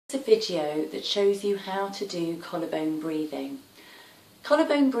A video that shows you how to do collarbone breathing.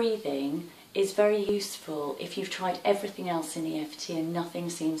 Collarbone breathing is very useful if you've tried everything else in EFT and nothing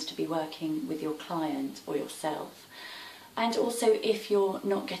seems to be working with your client or yourself, and also if you're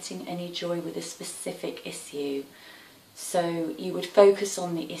not getting any joy with a specific issue. So you would focus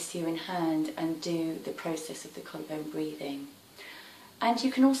on the issue in hand and do the process of the collarbone breathing. And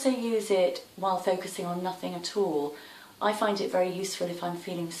you can also use it while focusing on nothing at all. I find it very useful if I'm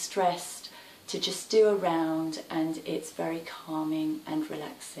feeling stressed to just do a round, and it's very calming and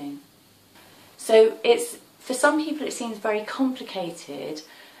relaxing. So for some people it seems very complicated,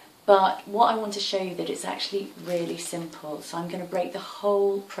 but what I want to show you that it's actually really simple. So I'm going to break the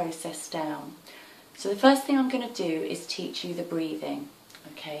whole process down. So the first thing I'm going to do is teach you the breathing.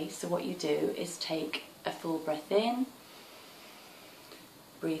 Okay, so what you do is take a full breath in,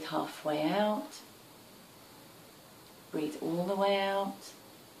 breathe halfway out, breathe all the way out,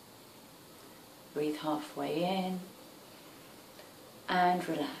 breathe halfway in, and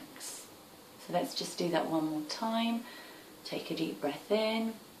relax. So let's just do that one more time. Take a deep breath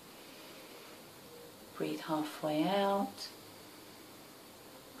in, breathe halfway out,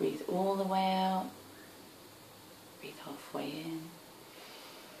 breathe all the way out, breathe halfway in,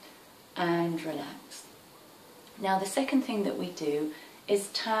 and relax. Now the second thing that we do is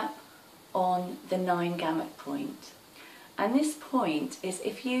tap on the 9 gamut point. And this point is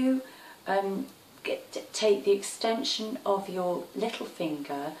if you take the extension of your little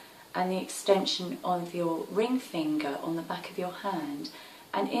finger and the extension of your ring finger on the back of your hand,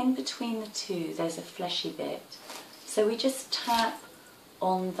 and in between the two there's a fleshy bit. So we just tap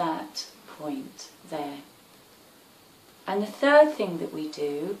on that point there. And the third thing that we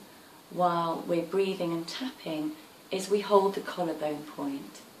do while we're breathing and tapping is we hold the collarbone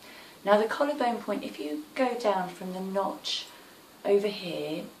point. Now the collarbone point, if you go down from the notch over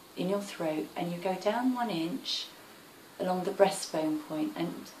here in your throat and you go down 1 inch along the breastbone point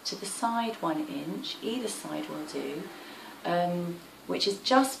and to the side 1 inch, either side will do, which is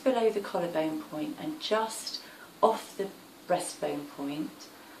just below the collarbone point and just off the breastbone point,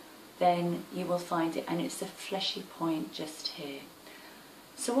 then you will find it, and it's a fleshy point just here.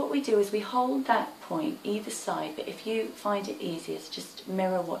 So what we do is we hold that point either side, but if you find it easiest, just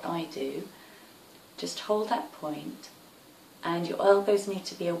mirror what I do. Just hold that point, and your elbows need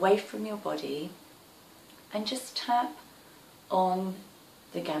to be away from your body, and just tap on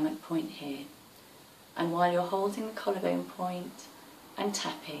the gamut point here. And while you're holding the collarbone point and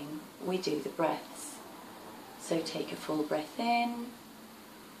tapping, we do the breaths. So take a full breath in,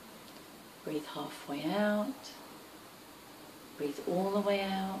 breathe halfway out, breathe all the way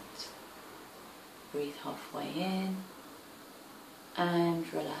out, breathe halfway in,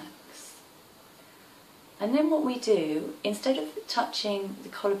 and relax. And then what we do, instead of touching the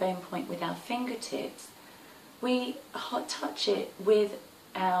collarbone point with our fingertips, we touch it with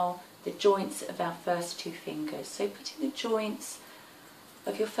the joints of our first 2 fingers. So putting the joints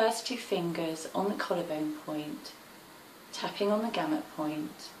of your first 2 fingers on the collarbone point, tapping on the gamut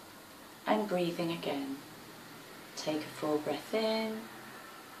point, and breathing again. Take a full breath in,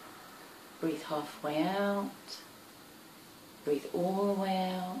 breathe halfway out, breathe all the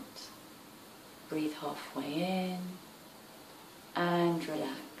way out, breathe halfway in, and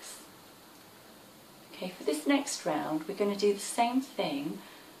relax. Okay, for this next round we're going to do the same thing,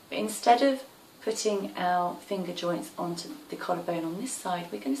 but instead of putting our finger joints onto the collarbone on this side,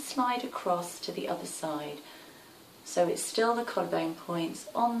 we're going to slide across to the other side. So it's still the collarbone points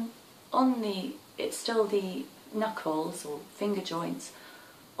it's still the knuckles or finger joints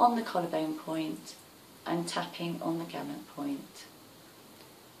on the collarbone point and tapping on the gamut point.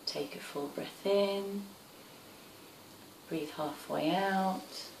 Take a full breath in, breathe halfway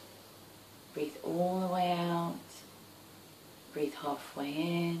out, breathe all the way out, breathe halfway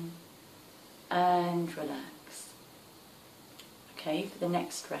in, and relax. Okay, for the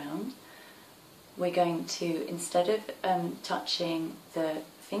next round we're going to, instead of touching the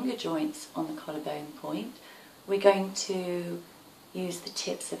finger joints on the collarbone point, we're going to use the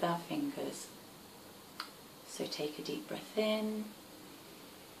tips of our fingers. So take a deep breath in,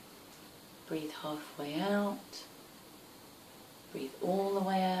 breathe halfway out, breathe all the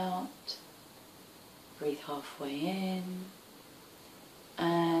way out, breathe halfway in,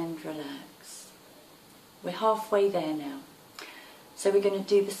 and relax. We're halfway there now. So we're going to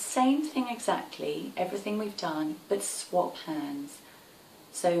do the same thing exactly, everything we've done, but swap hands.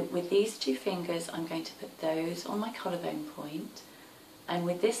 So with these 2 fingers I'm going to put those on my collarbone point, and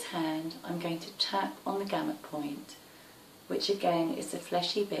with this hand I'm going to tap on the gamut point, which again is the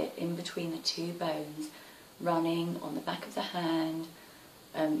fleshy bit in between the 2 bones running on the back of the hand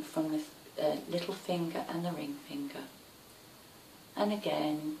from the little finger and the ring finger. And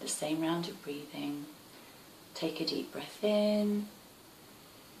again, the same round of breathing. Take a deep breath in,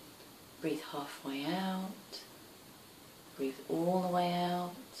 breathe halfway out, breathe all the way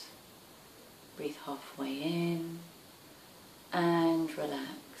out, breathe halfway in, and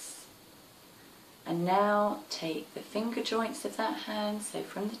relax. And now take the finger joints of that hand, so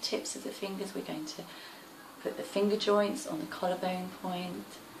from the tips of the fingers we're going to put the finger joints on the collarbone point.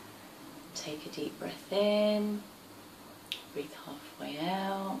 Take a deep breath in, breathe halfway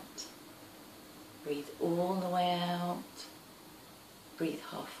out, breathe all the way out, breathe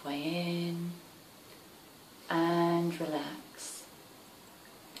halfway in, and relax.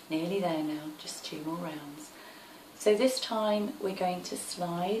 Nearly there now, just 2 more rounds. So this time we're going to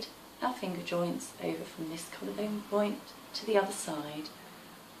slide our finger joints over from this collarbone point to the other side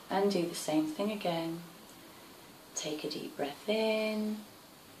and do the same thing again. Take a deep breath in,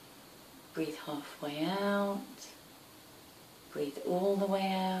 breathe halfway out, breathe all the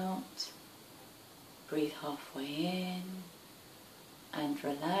way out, breathe halfway in, and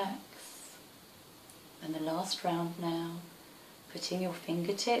relax. And the last round now, putting your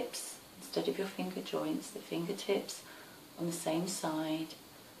fingertips, instead of your finger joints, the fingertips on the same side.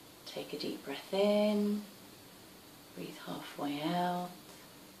 Take a deep breath in, breathe halfway out,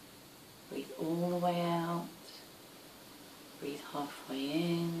 breathe all the way out, breathe halfway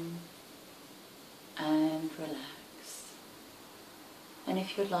in, and relax. And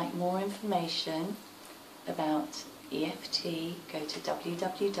if you'd like more information about EFT, go to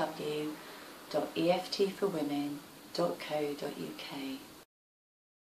www.eftforwomen.co.uk.